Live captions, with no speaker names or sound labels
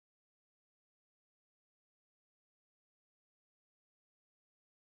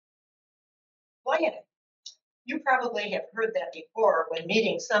Moyen. You probably have heard that before when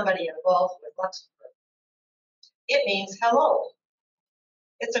meeting somebody involved with Luxembourg. It means hello.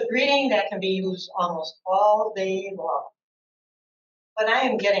 It's a greeting that can be used almost all day long. But I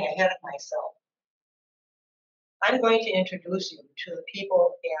am getting ahead of myself. I'm going to introduce you to the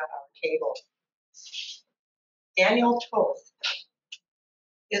people at our table. Daniel Toth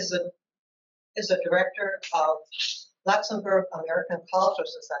is the director of Luxembourg American Cultural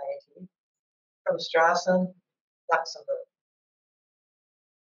Society from Strassen, Luxembourg.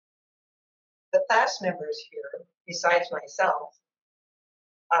 The class members here, besides myself,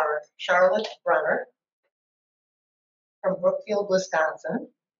 are Charlotte Brunner from Brookfield, Wisconsin,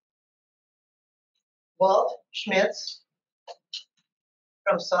 Walt Schmitz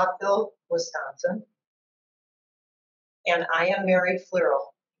from Saukville, Wisconsin, and I am Mary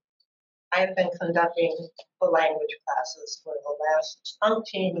Fleural. I have been conducting the language classes for the last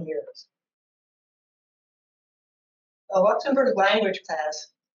umpteen years. The Luxembourg language class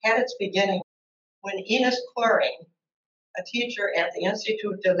had its beginning when Ines Coring, a teacher at the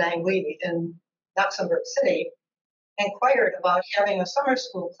Institut de Langue in Luxembourg City, inquired about having a summer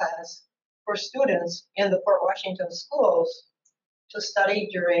school class for students in the Port Washington schools to study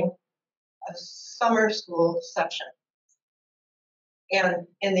during a summer school section, and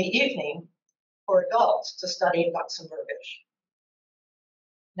in the evening for adults to study Luxembourgish.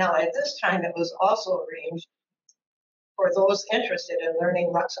 Now, at this time, it was also arranged for those interested in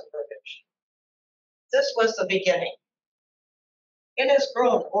learning Luxembourgish. This was the beginning. It has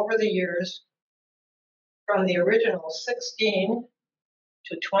grown over the years from the original 16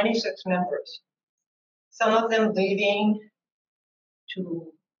 to 26 members, some of them leaving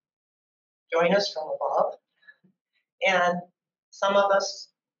to join us from above, and some of us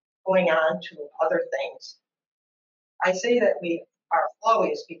going on to other things. I say that we are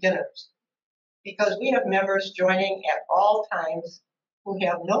always beginners because we have members joining at all times who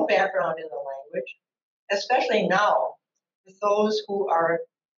have no background in the language, especially now with those who are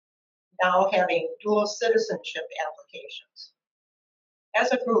now having dual citizenship applications.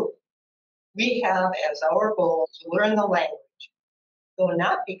 As a group, we have as our goal to learn the language, though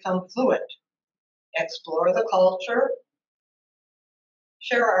not become fluent, explore the culture,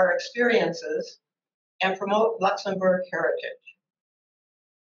 share our experiences, and promote Luxembourg heritage.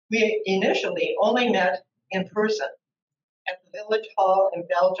 We initially only met in person at the Village Hall in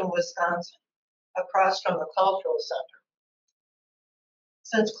Belgium, Wisconsin, across from the Cultural Center.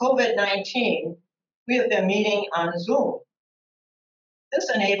 Since COVID-19, we have been meeting on Zoom. This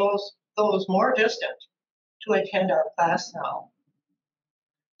enables those more distant to attend our class now.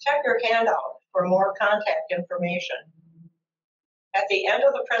 Check your handout for more contact information. At the end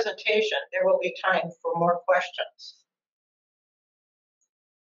of the presentation, there will be time for more questions.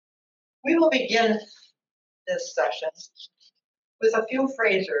 We will begin this session with a few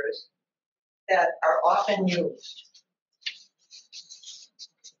phrasers that are often used.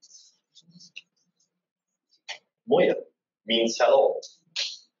 Moyen means hello.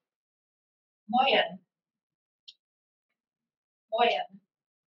 Moyen. Moyen.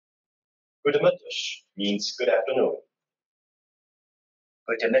 Goedemiddag means good afternoon.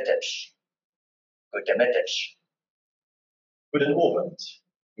 Goedemiddag. Goedemiddag. Guten Abend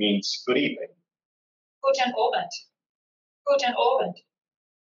means good evening. Guten Abend. Guten Abend.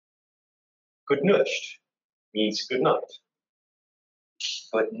 Good Nacht means good night.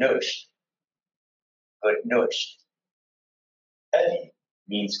 Good Nacht. Good Nacht. Eddie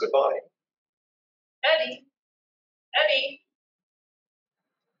means goodbye. Eddie. Eddie.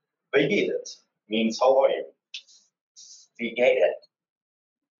 Wie geht it means how are you. Wie geht it?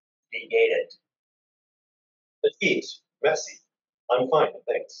 Wie geht it? Het geht, merci. I'm fine,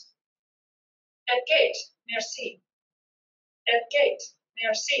 thanks. Het gaat, merci. Het gaat,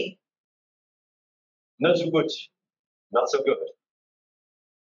 merci. Not so good, not so good.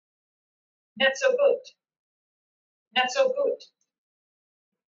 Net so good. Net so good.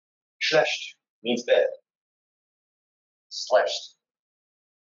 Schlecht means bad. Slecht.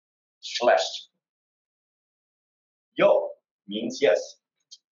 Slecht. Ja means yes.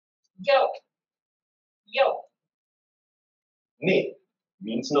 Yo. Yo. Nee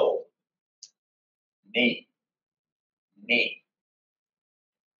means no. Nee. Nee.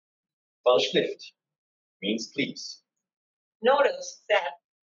 Alsjeblieft means please. Notice that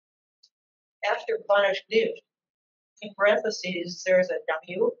after alsjeblieft, in parentheses, there's a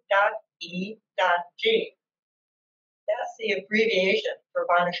W.E.G. That's the abbreviation for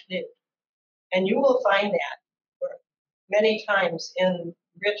alsjeblieft. And you will find that many times in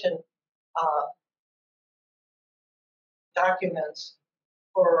written documents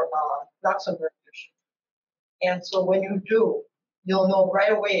for Luxembourgish. And so when you do, you'll know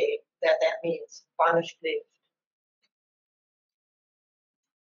right away that that means Spanish leave.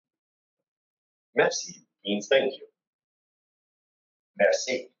 Merci means thank you.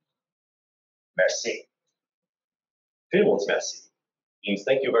 Merci. Merci. Vielmals merci means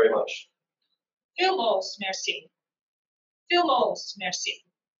thank you very much. Vielmals merci. Vielmals merci.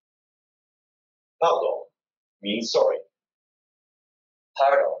 Pardon means sorry.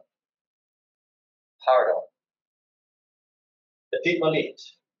 Pardon. Pardon. Het tut mir leid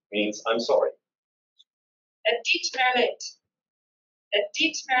means I'm sorry. Het dit mir leid. Het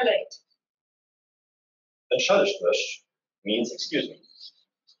dit mir leid. Entschuldigt mich means excuse me.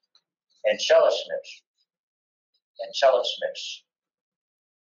 Entschuldigt. Entschuldigt.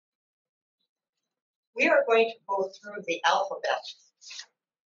 We are going to go through the alphabet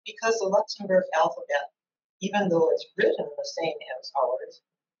because the Luxembourg alphabet, even though it's written the same as ours,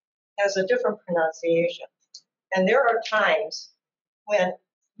 has a different pronunciation. And there are times when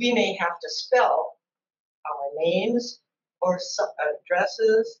we may have to spell our names or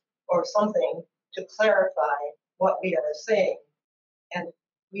addresses or something to clarify what we are saying. And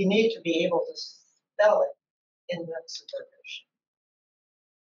we need to be able to spell it in Luxembourgish.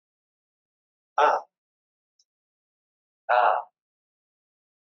 A, A.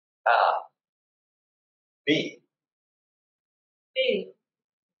 A. B, B.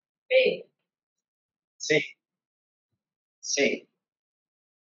 B. C, C.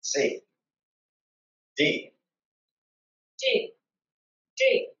 C. D, D.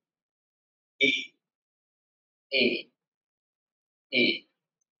 D. E, E. E.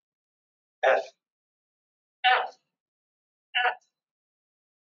 F, F. F.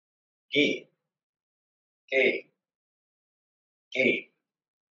 G, G. G.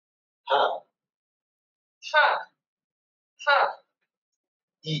 H, H. H. I,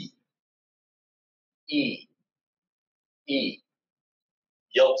 E. E.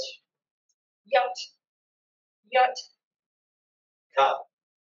 J, J. J. K,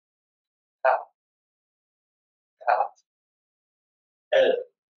 K. K. L,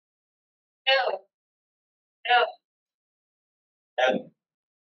 L. L. M,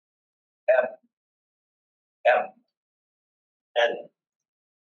 M. M. N,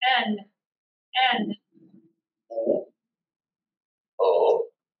 N. N. O, O.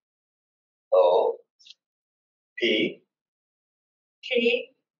 O. P, P.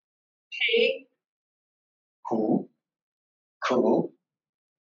 P. Q, Q.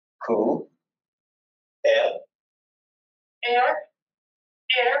 Q. R, R.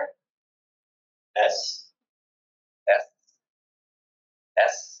 R. S, S.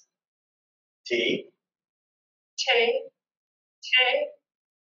 S. T, T. T.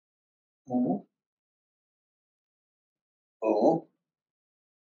 U. U.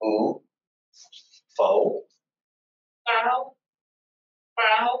 U. V, Vowel.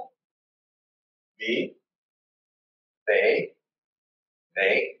 Vowel. W, V.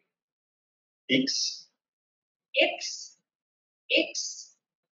 V. X, X. X.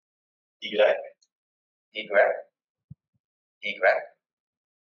 Y, Y. Y.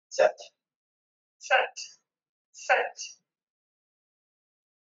 Z, Set. Set.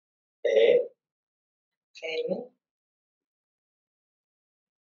 E, Okay.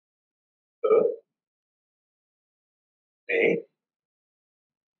 Ö, V.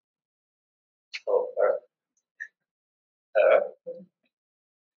 oh,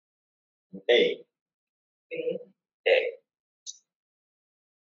 A, B. A.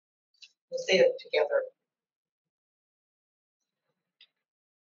 We'll say it together.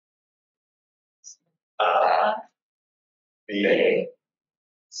 A, A. B, A.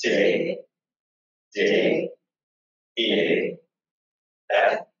 C, D, E,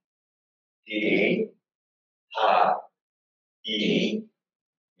 F, G. H, I, J.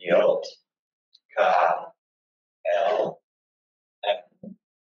 K, L, M,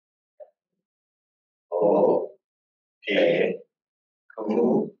 O. P,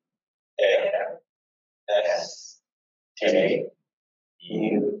 Q. R, S, T,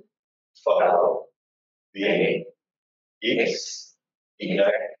 U. V, W, X, X.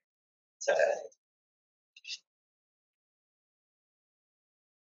 Y, Z.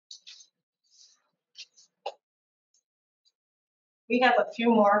 We have a few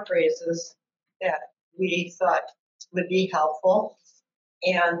more phrases that we thought would be helpful.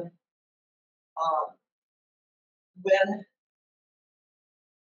 And when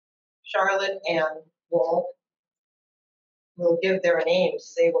Charlotte and Wolf will give their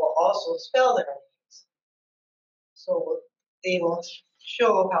names, they will also spell their names. So they will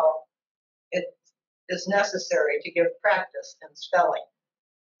show how it is necessary to give practice in spelling.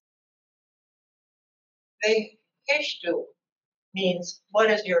 Vehishtu means what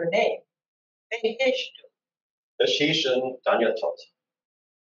is your name? Vehishtu. Beshishen Daniel Todd.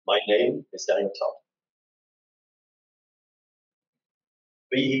 My name is Daniel Todd.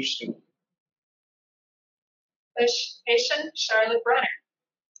 Behishtu. Patient Charlotte Brunner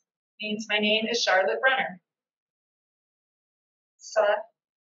means my name is Charlotte Brunner. Sa,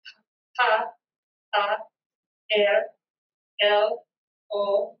 ha, a, er, el,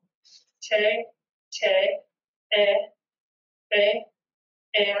 o, te, e, be,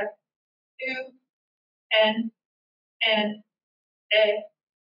 er, u, n, e,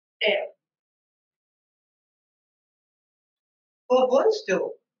 er. Wo wohnst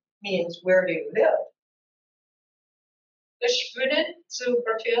du means where do you live? Ich wohne zu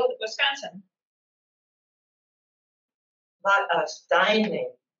Brookfield, Wisconsin. What is dein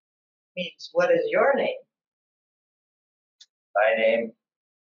name means what is your name? My name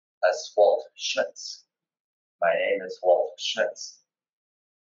is Walt Schmitz. My name is Walt Schmitz.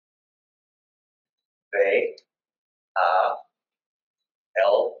 V A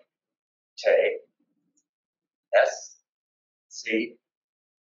L T S C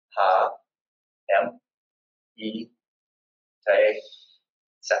H M E T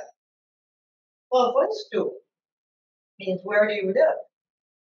Z. Wo wohnst du means where do you live?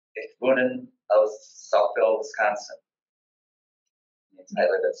 Ich wohne aus Southville, Wisconsin. Means I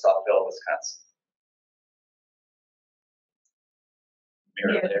live in Southville, Wisconsin.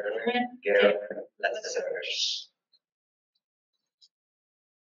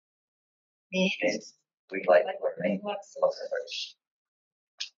 Means we like learning Luxembourg.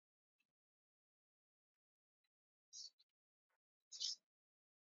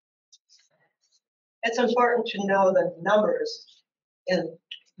 It's important to know the numbers in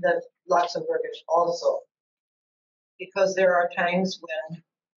the Luxembourgish also, because there are times when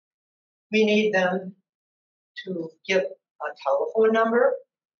we need them to give a telephone number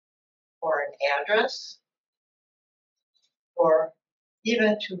or an address, or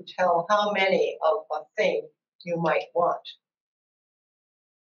even to tell how many of a thing you might want.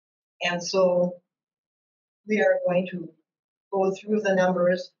 And so we are going to go through the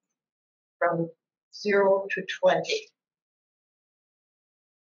numbers from 0 to 20.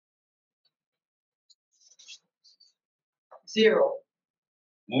 Zero,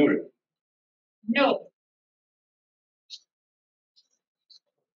 Null. No,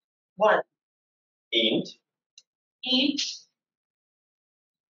 1, Eend. eat,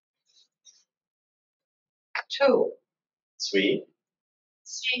 2, Twee.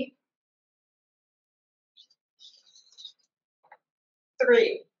 see,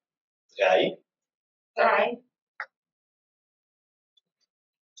 3, Drei. die,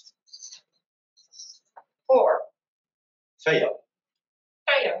 4, Vier.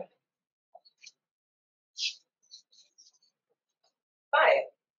 fire, 5,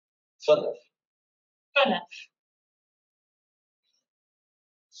 Fünf. fünf,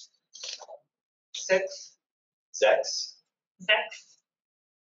 6, Sechs. sechs,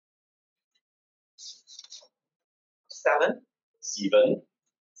 7, Sieben.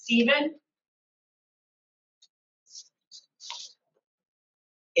 sieben,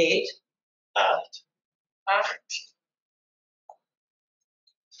 8, Acht. acht,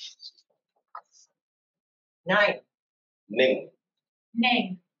 9, Ning.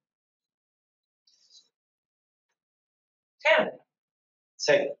 negen, 10,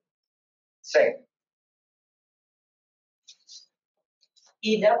 10. Sing.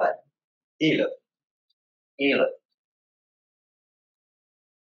 11, 11. 11.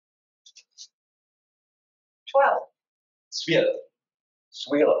 12, 12.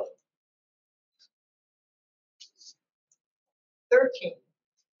 12. 13,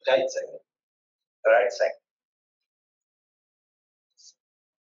 13. 13.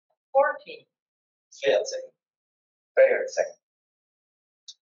 14, 14. 14. 15,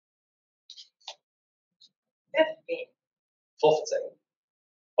 15.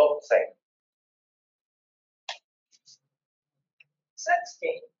 15.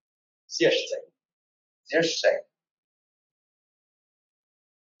 16, 16. 16.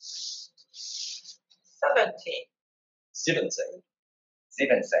 17, 17.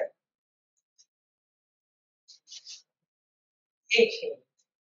 17. 18,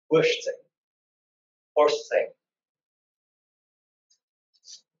 18. 18.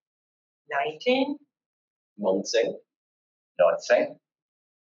 19, 19. 19.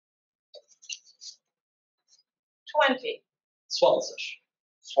 20, 20.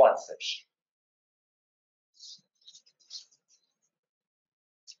 20.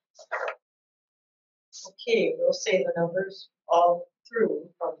 Okay, we'll say the numbers all through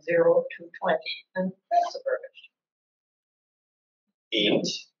from 0 to 20 in Luxembourgish. Eend,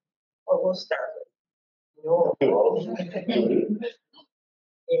 Well, we'll start with no.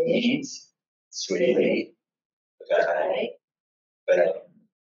 Eat, sweetie, drei, vijf,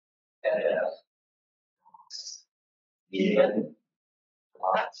 Elf, zeven,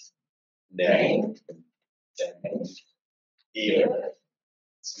 acht, negen, tien, vier,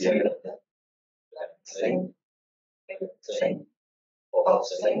 twaalf, 13, 14,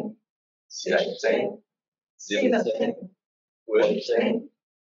 15, 16, 17, 18,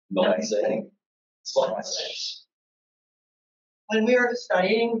 19, 20. When we are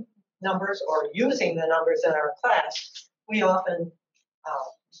studying numbers or using the numbers in our class, we often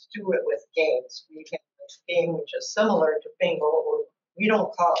do it with games. We have this game which is similar to bingo, or we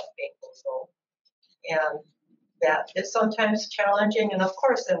don't call it bingo, so, and that is sometimes challenging. And of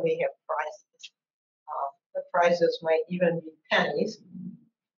course, then we have prizes. The prizes might even be pennies.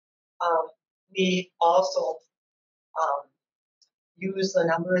 We also use the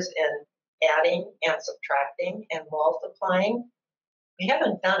numbers in adding and subtracting and multiplying. We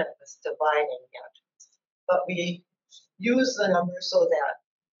haven't done it with dividing yet, but we use the numbers so that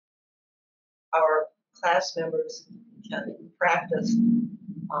our class members can practice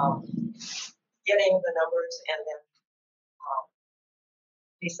getting the numbers and then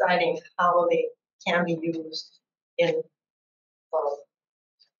deciding how they can be used in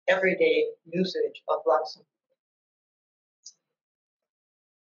everyday usage of Luxembourg.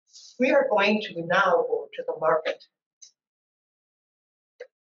 We are going to now go to the market.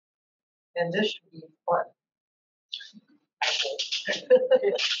 And this should be fun, I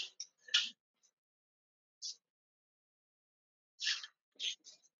hope.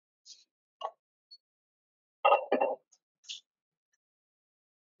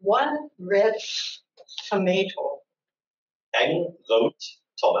 One red tomato. Een rood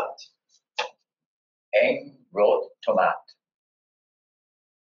tomaat. één rood tomaat,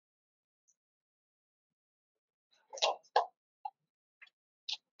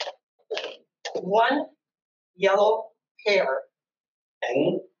 One yellow pear.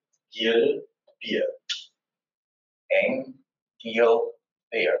 Een geel bier. één geel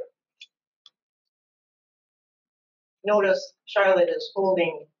peer. Notice Charlotte is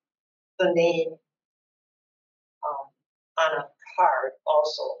holding the name on a card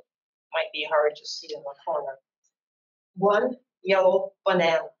also. Might be hard to see in the corner. One yellow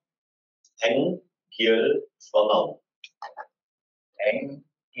banana. Een geel banaan. één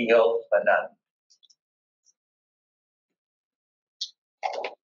geel banaan,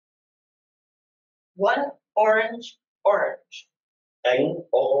 One orange orange. Een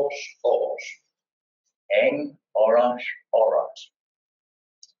orange orange. één orange,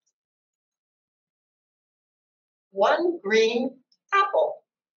 One green apple.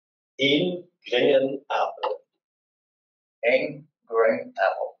 Een groene appel. één groen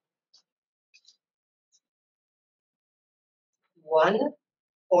appel, One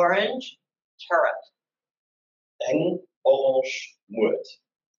orange carrot. Een orange moord.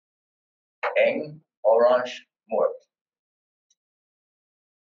 één orange moord,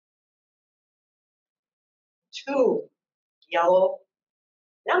 Two yellow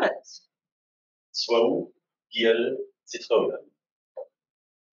lemons. Twee geel citroenen.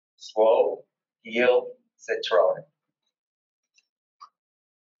 12 geel citroen,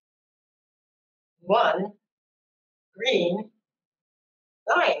 One green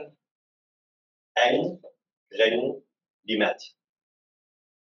lime. Een groen limet.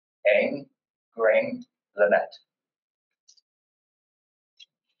 één green lemon,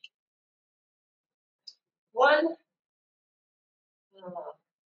 One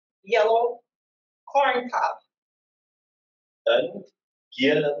yellow corn cob. Een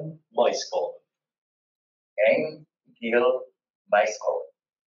gele maiskolf. één geel maiskolf,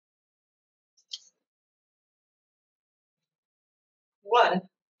 One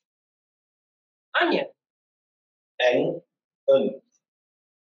onion. Een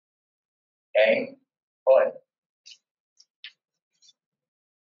één onion,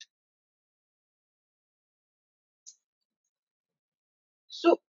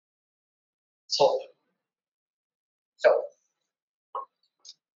 Soup. top. so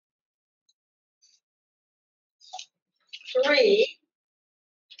Three.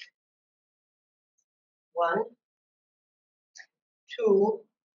 One, two,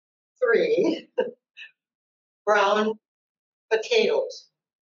 three. Brown potatoes.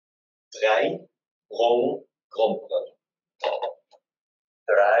 3 bruin groenten.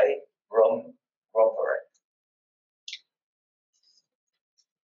 3 rum romperen,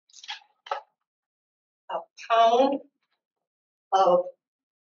 A pound of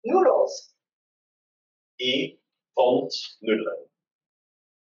noodles. I vond nudelen.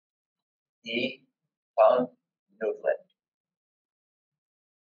 I found noodling.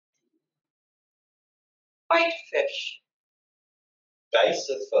 White fish.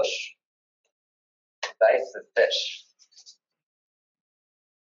 Weiße vis. Weiße fish.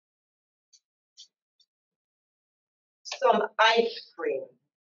 Some ice cream.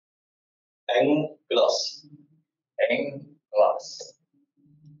 Eng glas. Eng glas.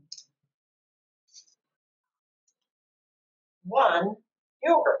 One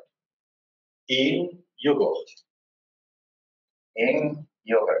yogurt. Eén yoghurt. Eng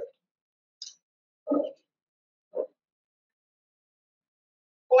yogurt.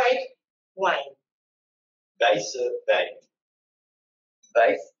 White wine. Weiße wijn.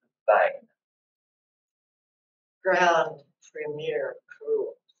 Weiße wijn. Grand Premier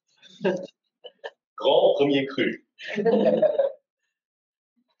Cru. Grand Premier Cru.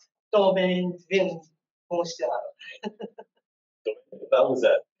 Domaine Vin Mondial. Waarom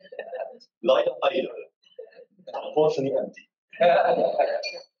ze? Leider Idol. Unfortunately empty.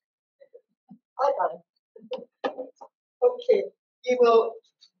 Okay, we will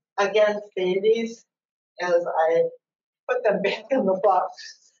again say these as I put them back in the box.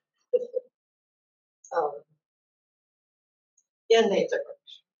 In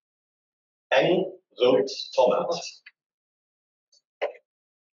Nederlands. Eng rood tomaat.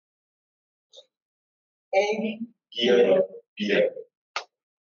 Eng Gier bier.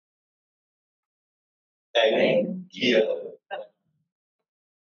 Eng gier.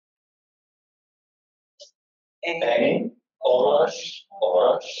 Eng orange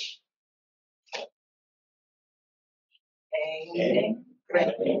orange. Eng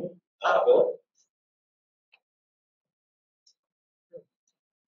green. Apel.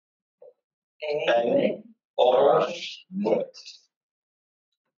 Eng orange moed.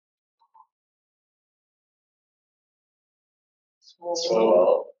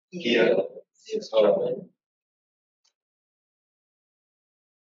 Swirl. Gier. Citroen.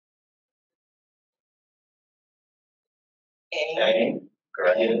 Eng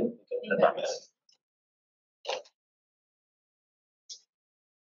green tomaat.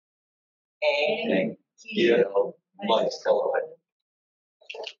 Eng gier maiskolven.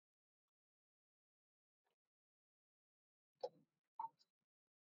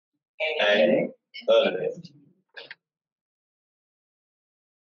 Eng olijf.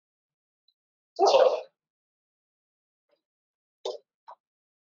 Tof.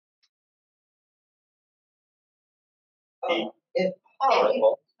 In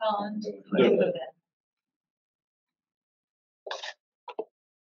Holland. Pond. Nudelen.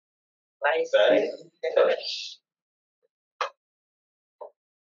 Nice. Vis.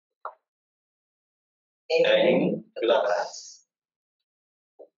 Eng glas.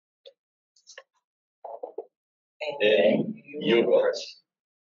 Eng yoghurt.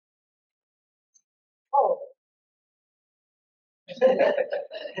 Oh.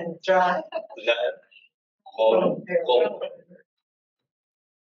 And dry. Red. Ron. Ron.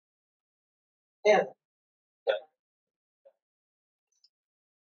 Yeah.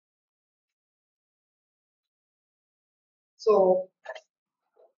 So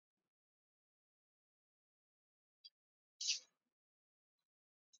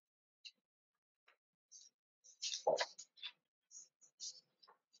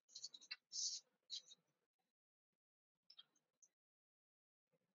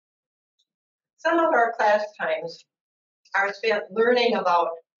some of our class times are spent learning about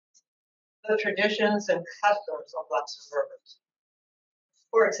the traditions and customs of Luxembourgers.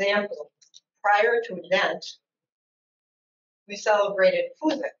 For example, prior to Lent, we celebrated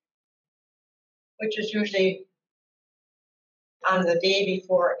Fuzik, which is usually on the day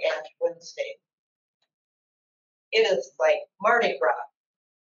before Ash Wednesday. It is like Mardi Gras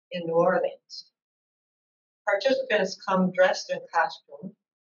in New Orleans. Participants come dressed in costume,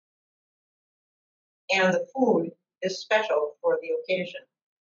 and the food is special for the occasion.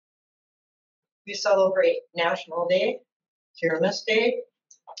 We celebrate National Day, Kermis Day,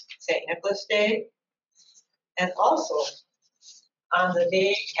 St. Nicholas Day, and also on the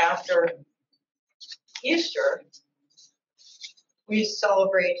day after Easter, we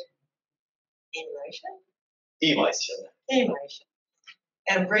celebrate Immersion,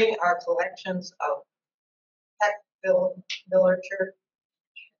 and bring our collections of Peck Villager.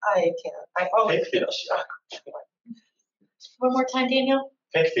 I always One more time, Daniel.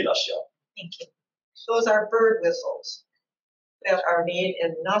 Thank you. Those are bird whistles that are made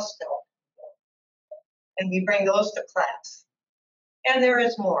in Nostell, and we bring those to class. And there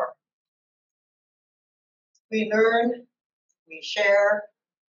is more. We learn, we share,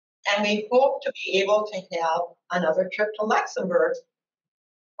 and we hope to be able to have another trip to Luxembourg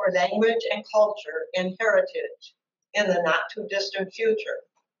for language and culture and heritage in the not too distant future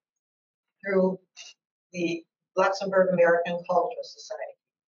through the Luxembourg American Cultural Society.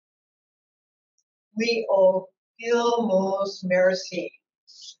 We owe most merci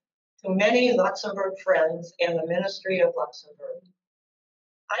to many Luxembourg friends and the Ministry of Luxembourg.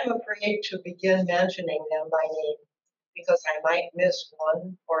 I'm afraid to begin mentioning them by name because I might miss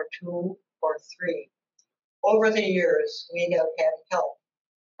one or two or three. Over the years, we have had help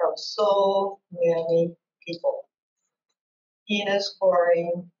from so many people. Ines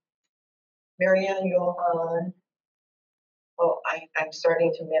Coring, Marianne Johan. Oh, I'm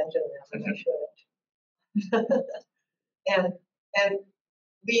starting to mention them, I shouldn't. and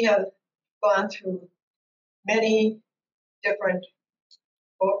we have gone through many different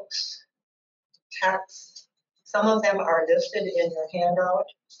books, texts. Some of them are listed in your handout.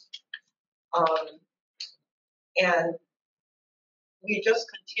 And we just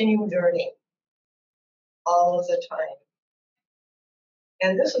continue learning all of the time.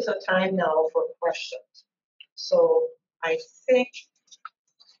 And this is a time now for questions. So I think,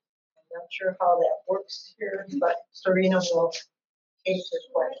 I'm not sure how that works here, but Serena will take your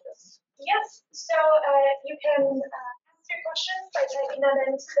questions. Yes, so you can ask your questions by typing them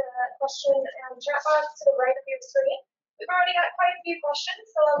into the question and chat box to the right of your screen. We've already got quite a few questions,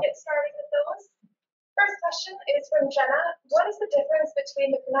 so I'll get started with those. First question is from Jenna. What is the difference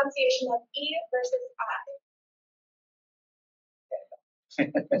between the pronunciation of E versus I?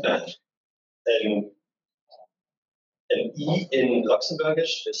 An E in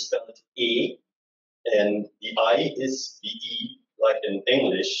Luxembourgish is spelled E, and the I is the E, like in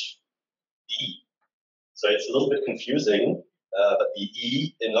English, E. So it's a little bit confusing, but the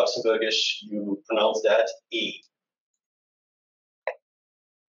E in Luxembourgish, you pronounce that E.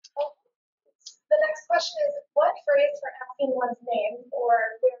 The next question is, what phrase for asking one's name or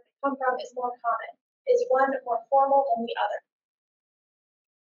where they come from is more common? Is one more formal than the other?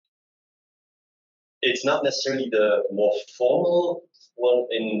 It's not necessarily the more formal one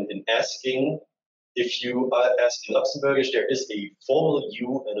in asking. If you ask in Luxembourgish, there is a formal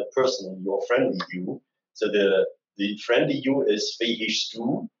you and a personal you, or friendly you. So the friendly you is wie heißt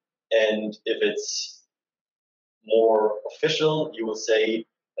du, and if it's more official, you will say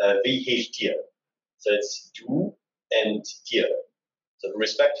wie heißt dir. So it's du and dir. So the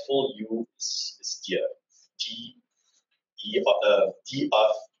respectful you is dir. D-I-E-R.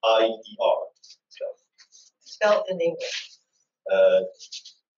 Spelled in English.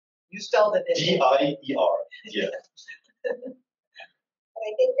 You spelled it in D-I-E-R. Yeah.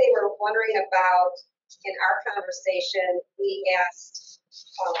 I think they were wondering about, in our conversation, we asked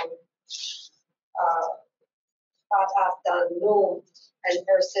wat af dan noem and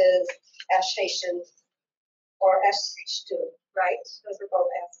versus station or stu, right? Those were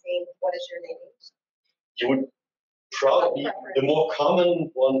both asking, what is your name? You would probably, the more common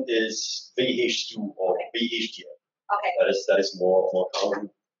one is wie heißt du or wie heißt dir. Okay. That is more common.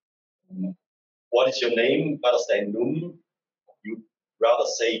 What is your name? Wat is dein Num? You'd rather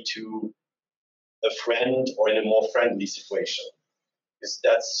say to a friend or in a more friendly situation, because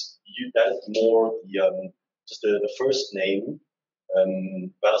that is more the just the first name.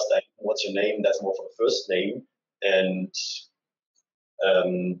 Wat is dein, what's your name? That's more for the first name, and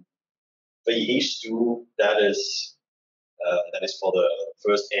wie heißt du? That is for the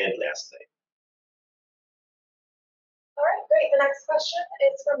first and last name. All right, great. The next question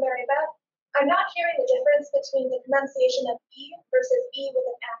is from Mary Beth. I'm not hearing the difference between the pronunciation of E versus E with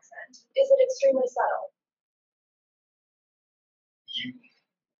an accent. Is it extremely subtle?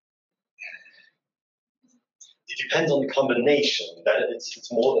 It depends on the combination. That it's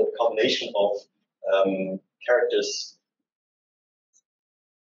more the combination of characters.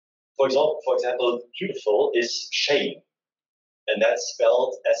 For example, beautiful is shame, and that's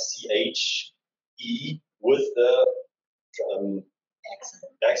spelled S-C-H-E with the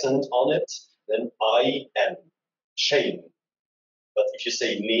accent on it. Then I-N, shame. But if you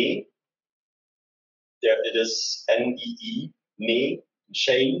say ne, there it is N-E-E, ne,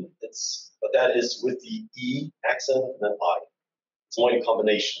 shame. But that is with the E accent and then I. It's more a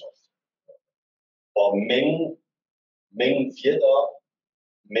combination of. Or Meng Vierter,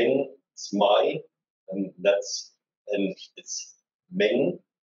 Meng Zwei, and it's Meng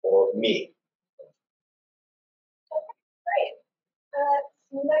or me. Great.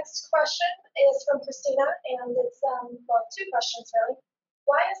 Next question is from Christina, and it's well, two questions really.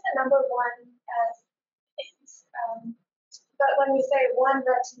 Why is the number one as is? But when we say one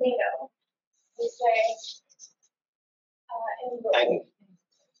red tomato, we say And both. Eigen.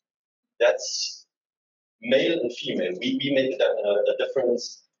 That's male and female. We make that a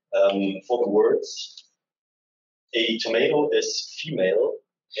difference for the words. A tomato is female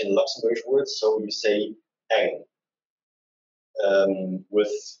in Luxembourgish words, so you say eigen.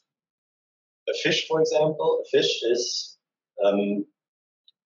 With a fish, for example, a fish is you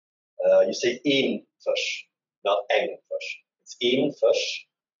say één fish, not één fish. It's één fish,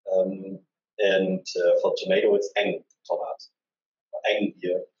 and for tomato it's één tomaat, één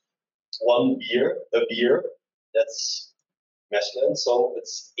bier. One beer, a beer, that's masculine, so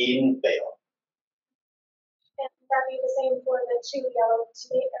it's één beer. And that'd be the same for the two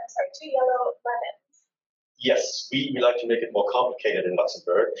yellow lemons. Yes, we like to make it more complicated in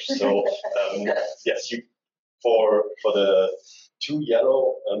Luxembourg. So yes, for the two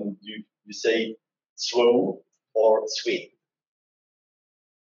yellow, you say slow or sweet.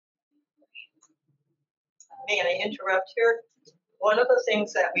 May I interrupt here? One of the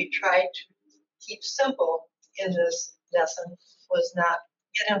things that we tried to keep simple in this lesson was not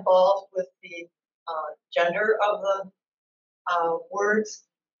get involved with the gender of the words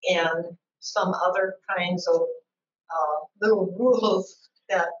and some other kinds of little rules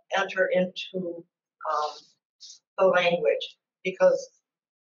that enter into the language, because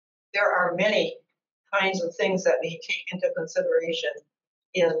there are many kinds of things that we take into consideration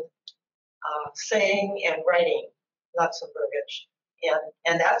in saying and writing Luxembourgish.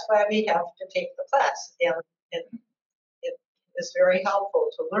 And that's why we have to take the class. And it is very helpful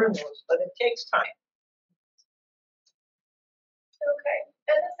to learn those, but it takes time. Okay,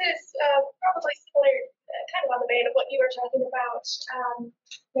 and this is probably similar, kind of on the vein of what you were talking about,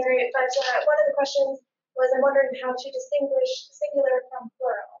 Mary, but one of the questions was, I'm wondering how to distinguish singular from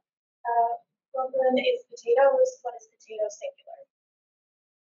plural. One is potatoes, what is potato singular?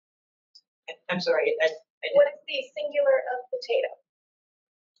 I'm sorry, I What is the singular of potato?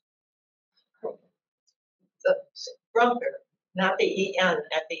 the grumper, not the en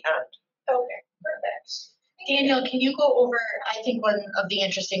at the end. Okay, perfect. Daniel, can you go over, I think one of the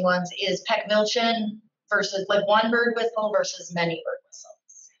interesting ones is pekvilchen versus like one bird whistle versus many bird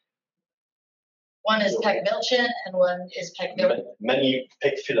whistles. One is pekvilchen and one is pekvilchen. Many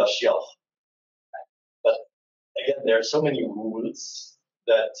pekvilchen. But again, there are so many rules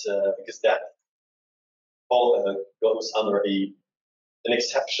that because that all goes under an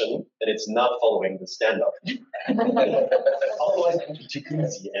exception, and it's not following the standard. Otherwise, it would be too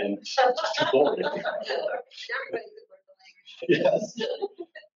easy and just too boring. Yes.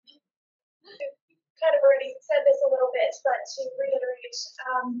 Kind of already said this a little bit, but to reiterate,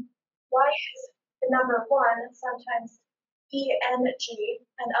 why is the number one sometimes ENG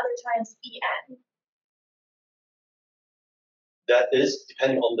and other times EN? That is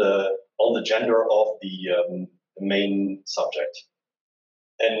depending on the gender of the main subject.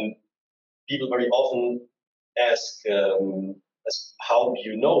 And people very often ask how do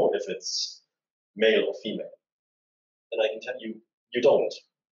you know if it's male or female? And I can tell you, you don't.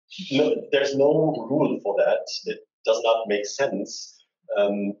 No, there's no rule for that. It does not make sense.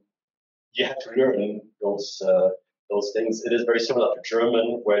 You have to learn those things. It is very similar to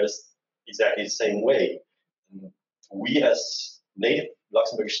German, where it is exactly the same way. We as native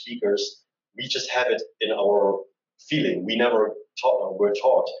Luxembourgish speakers, we just have it in our feeling. We never were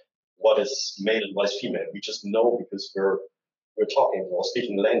taught what is male and what is female. We just know because we're talking or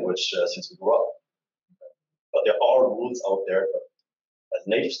speaking the language since we grew up. But there are rules out there, but as a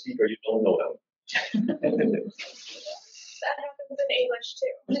native speaker, you don't know them. That happens in English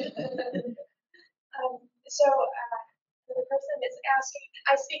too. So the person is asking,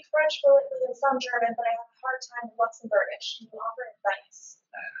 I speak French fluently and some German, but I have a hard time with Luxembourgish. Can you offer advice?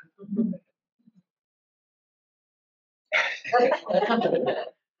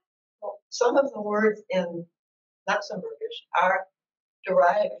 Well, some of the words in Luxembourgish are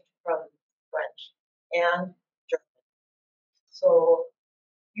derived from French and German. So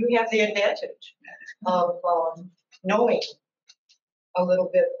you have the advantage of knowing a little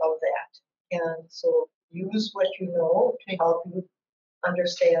bit of that. And so use what you know to help you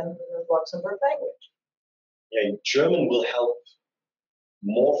understand the Luxembourg language. Yeah, German will help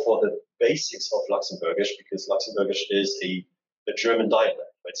more for the basics of Luxembourgish because Luxembourgish is a German dialect.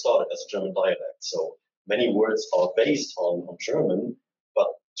 It started as a German dialect. So many words are based on German, but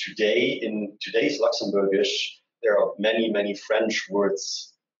today, in today's Luxembourgish, there are many French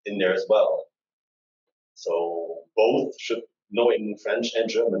words in there as well. So both knowing French and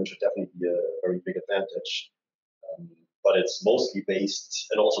German should definitely be a very big advantage. But it's mostly based,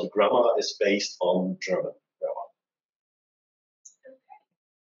 and also the grammar is based on German grammar. Okay,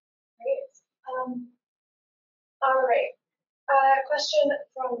 great. All right, question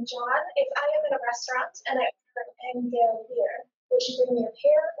from John. If I am in a restaurant and I order an Engel beer, would you bring me a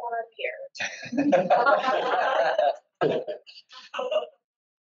pear or a beer?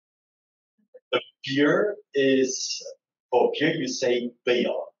 Beer is, for beer you say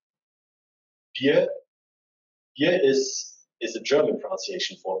Bier. Beer is a German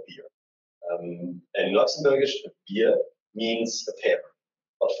pronunciation for beer. In Luxembourgish, beer means a pear,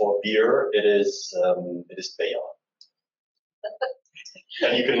 but for beer it is Bier.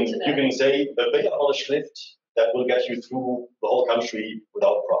 And you can say a Bier on a schlift that will get you through the whole country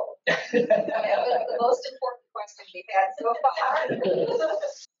without a problem. That was the most important question we've had so far.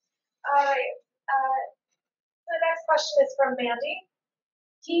 All right. The next question is from Mandy.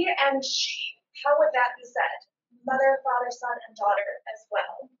 He and she, how would that be said? Mother, father, son, and daughter as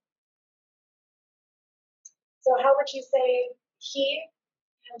well. So how would you say he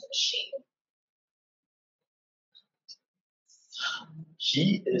and she?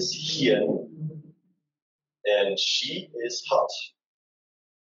 He is hien and she is hot.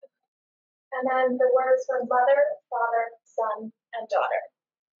 And then the words for mother, father, son, and daughter.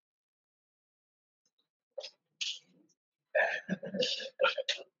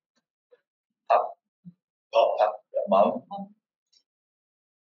 Pop, mom,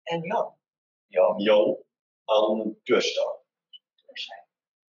 And young. Jong and Durchstar.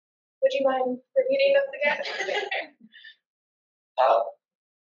 Would you mind repeating those again? pop,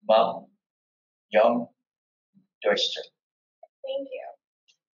 mom, young, Deutscher. Thank you.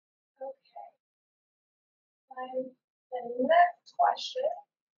 Okay. The next question.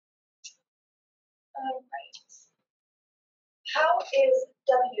 All right. How is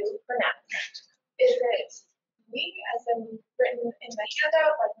W pronounced? Is it we, as in written in the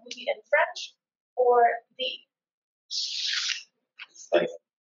handout, like we in French, or the?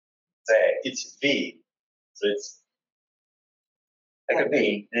 It's V. So it's It could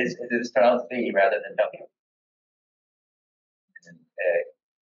be, it is pronounced V rather than W. And,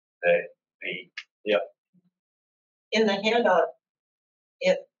 the V. In the handout,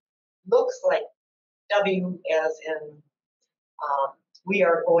 it looks like W as in we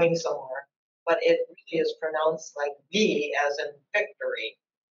are going somewhere, but it really is pronounced like V as in victory.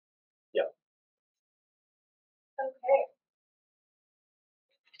 Okay.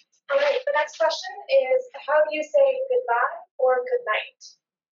 All right, the next question is, how do you say goodbye or good night?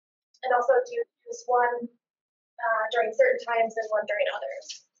 And also, do you use one during certain times and one during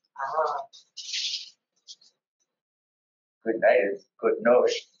others? Good night is good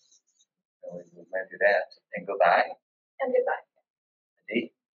note. We might do that. And goodbye. And goodbye.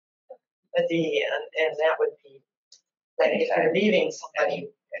 D. A D, and that would be like if you're leaving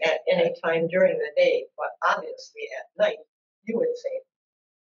somebody at any time during the day, but obviously at night, you would say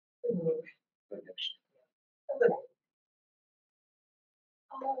good night. Good night. Good.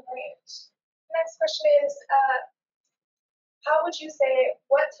 All right. Next question is, how would you say,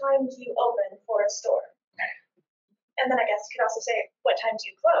 what time do you open for a store? And then I guess you could also say, what time do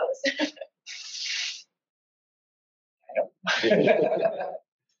you close?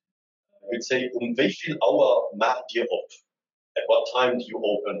 I would say, wie viel Hour macht ihr op? At what time do you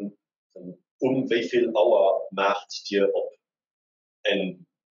open? Wie viel Hour macht dir op? And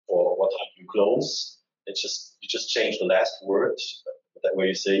for what time you close, you just change the last word. That way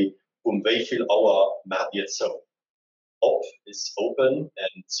you say, wie viel Hour macht ihr so? Op is open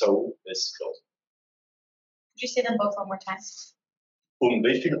and so is close. Could you say them both one more time?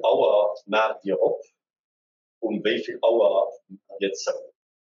 Wie viel Hour macht ihr op? Wie viel Hour macht ihr so?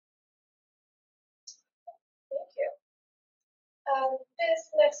 Thank you.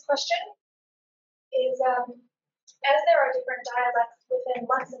 This next question is, as there are different dialects within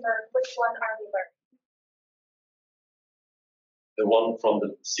Luxembourg, which one are we learning? The one from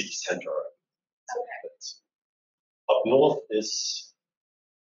the city center. Okay. Up north there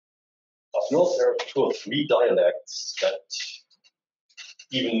are 2 or 3 dialects that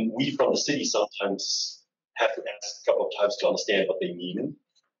even we from the city sometimes have to ask a couple of times to understand what they mean.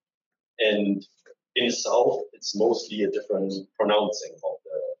 And in the south, it's mostly a different pronouncing of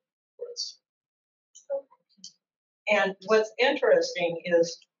the words. And what's interesting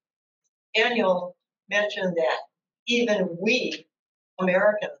is Daniel mentioned that even we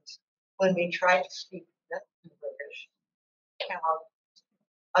Americans, when we try to speak Luxembourgish, have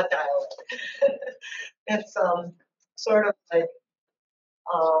a dialect. It's sort of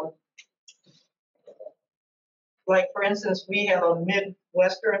like for instance, we have a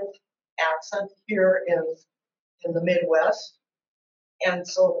Midwestern accent here in the Midwest, and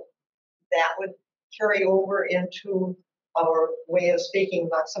so that would carry over into our way of speaking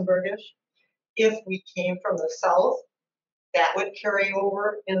Luxembourgish. If we came from the South, that would carry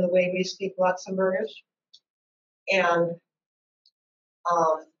over in the way we speak Luxembourgish. And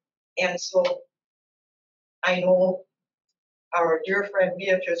so I know our dear friend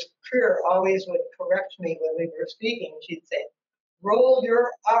Beatrice Creer always would correct me when we were speaking. She'd say, roll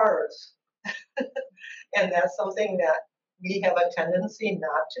your R's. And that's something that we have a tendency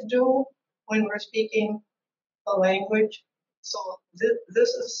not to do when we're speaking the language. So this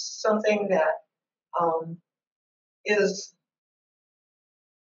is something that is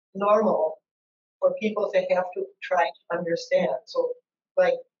normal for people to have to try to understand. So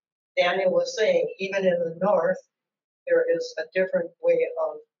like Daniel was saying, even in the north, there is a different way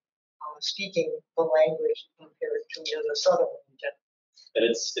of speaking the language compared to in the southern region. And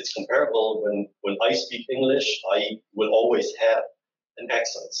it's comparable when I speak English, I will always have an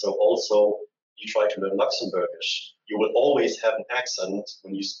accent. So also you try to learn Luxembourgish, you will always have an accent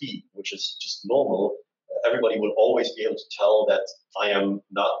when you speak, which is just normal. Everybody will always be able to tell that I am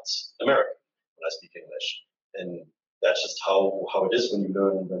not American when I speak English. And that's just how it is when you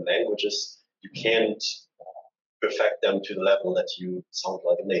learn the languages. You can't perfect them to the level that you sound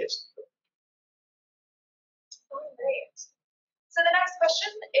like a native speaker. Oh, great. So the next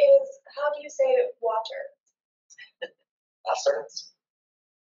question is, how do you say water? Wasser.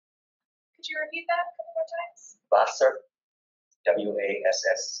 Could you repeat that a couple more times? Wasser.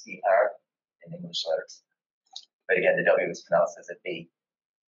 W-A-S-S-E-R in English letters. But again, the W is pronounced as a B.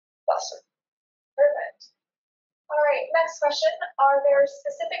 Wasser. Perfect. All right, next question. Are there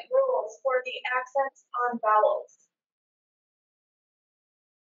specific rules for the accents on vowels?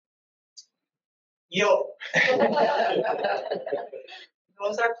 Yo.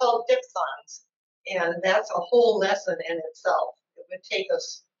 Those are called diphthongs, and that's a whole lesson in itself. It would take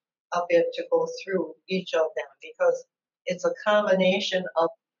us a bit to go through each of them because it's a combination of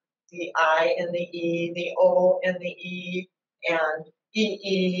the I and the E, the O and the E, and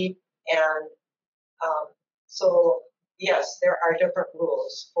EE, and so yes, there are different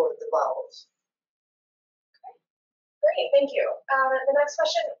rules for the vowels. Great, thank you. The next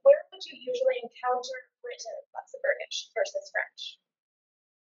question, where would you usually encounter written Luxembourgish versus French?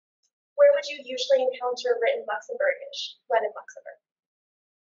 Where would you usually encounter written Luxembourgish when in Luxembourg?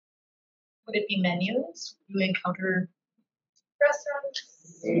 Would it be menus? You encounter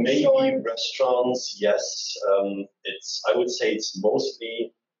Restaurants? Maybe stores? restaurants, yes. I would say it's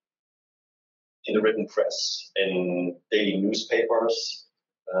mostly in the written press, in daily newspapers,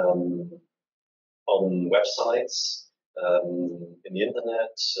 on websites, in the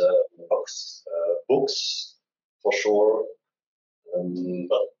internet, books for sure.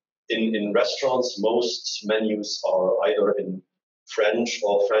 But in restaurants, most menus are either in French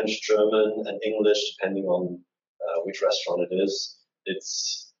or French, German, and English, depending on which restaurant it is.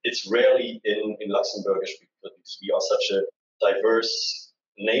 It's rarely in Luxembourgish because we are such a diverse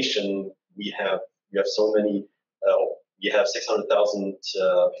nation. We have so many. We have 600,000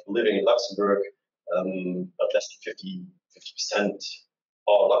 people living in Luxembourg, but less than 50%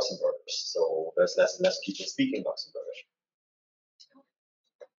 are Luxembourgers. So there's less and less people speaking Luxembourgish.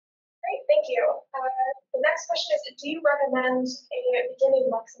 Great, thank you. The next question is, do you recommend a beginning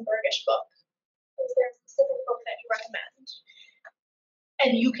Luxembourgish book? Is there a specific book that you recommend?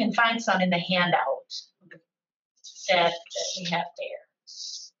 And you can find some in the handout that we have there.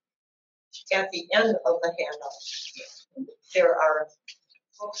 At the end of the handout, there are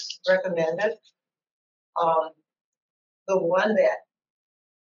books recommended. The one that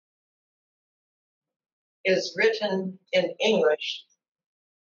is written in English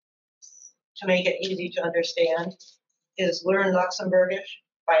to make it easy to understand is Learn Luxembourgish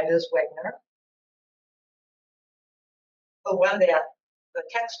by Ms. Wegner. The one that, the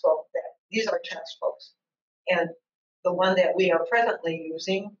textbook these are textbooks, and the one that we are presently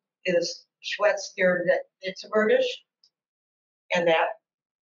using is Schwetz ihr Luxemburgisch, and that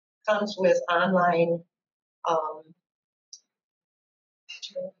comes with online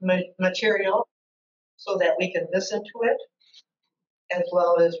material so that we can listen to it as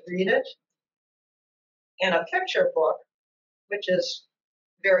well as read it. And a picture book, which is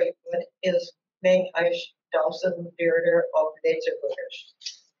very good, is Meng Eich Dawson Bearder of Luxembourgish.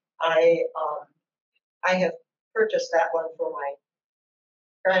 I have purchased that one for my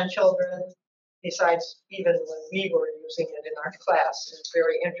grandchildren, besides even when we were using it in our class. It's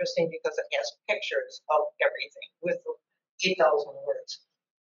very interesting because it has pictures of everything with 8,000 words.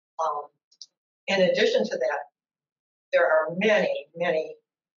 In addition to that, there are many, many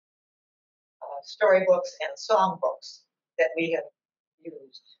storybooks and songbooks that we have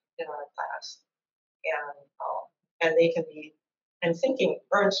used in our class. And they can be, I'm thinking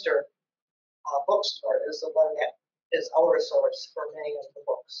Ernster bookstore is the one that is our source for many of the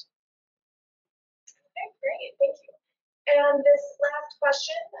books. Okay, great, thank you. And this last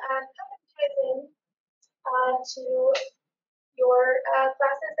question kind of ties in to your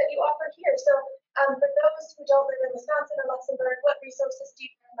classes that you offer here. So for those who don't live in Wisconsin or Luxembourg, what resources do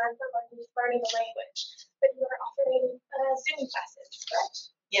you recommend for learning the language? But you are offering Zoom classes, correct?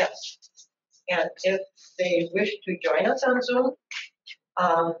 Yes, and if they wish to join us on Zoom,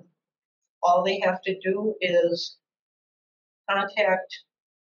 all they have to do is contact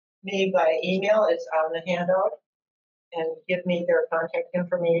me by email. It's on the handout, and give me their contact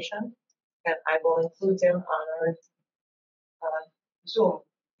information, and I will include them on our Zoom.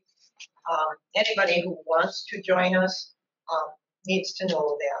 Anybody who wants to join us needs to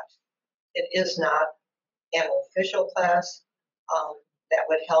know that it is not an official class that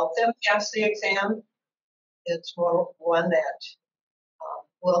would help them pass the exam. It's more one that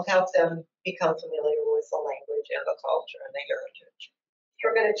will help them become familiar with the language and the culture and the heritage. If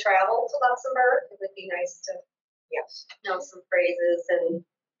you're going to travel to Luxembourg, it would be nice to Yes. know some phrases and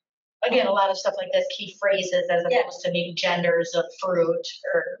Again, a lot of stuff like this, key phrases as Yeah. opposed to maybe genders of fruit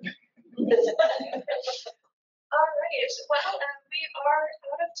or. All right, well, we are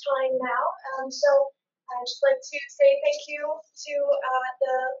out of time now. So I'd just like to say thank you to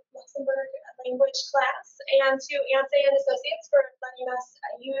the Luxembourg Language Class and to Anse and Associates for letting us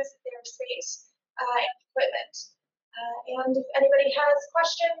use their space and equipment. And if anybody has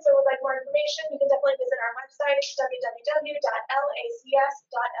questions or would like more information, you can definitely visit our website,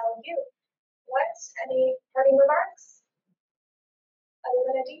 www.lacs.lu. What? Any parting remarks? Other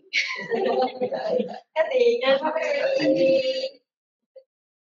than Eddie? Eddie. Eddie.